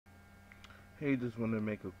Hey, just wanted to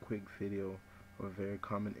make a quick video of a very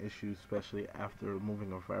common issue, especially after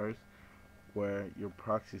removing a virus, where your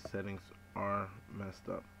proxy settings are messed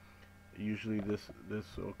up. Usually this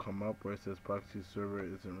will come up where it says proxy server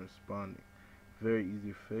isn't responding. Very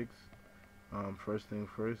easy fix. First thing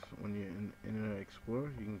first, when you're in Internet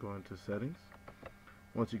Explorer, you can go into settings.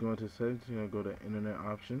 Once you go into settings, you're going to go to Internet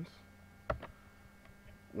Options.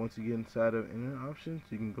 Once you get inside of Internet Options,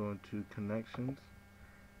 you can go into Connections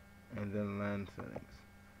and then LAN settings.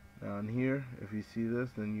 Now in here, if you see this,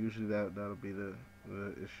 then usually that'll be the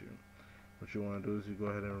issue. What you want to do is you go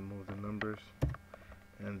ahead and remove the numbers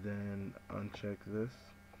and then uncheck this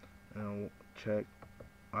and check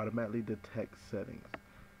automatically detect settings,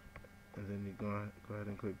 and then you go ahead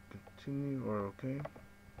and click continue or OK,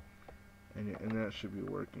 and your internet should be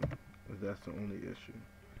working if that's the only issue.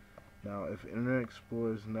 Now if Internet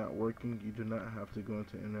Explorer is not working, you do not have to go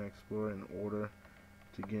into Internet Explorer in order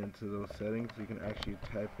to get into those settings. You can actually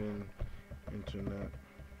type in Internet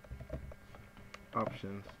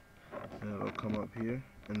Options and it'll come up here,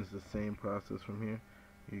 and it's the same process from here.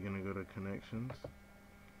 You're gonna go to Connections,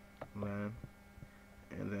 LAN,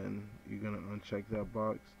 and then you're gonna uncheck that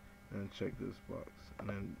box and check this box, and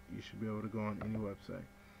then you should be able to go on any website.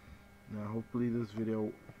 Now hopefully this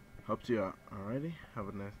video helps you out. Alrighty, have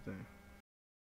a nice day.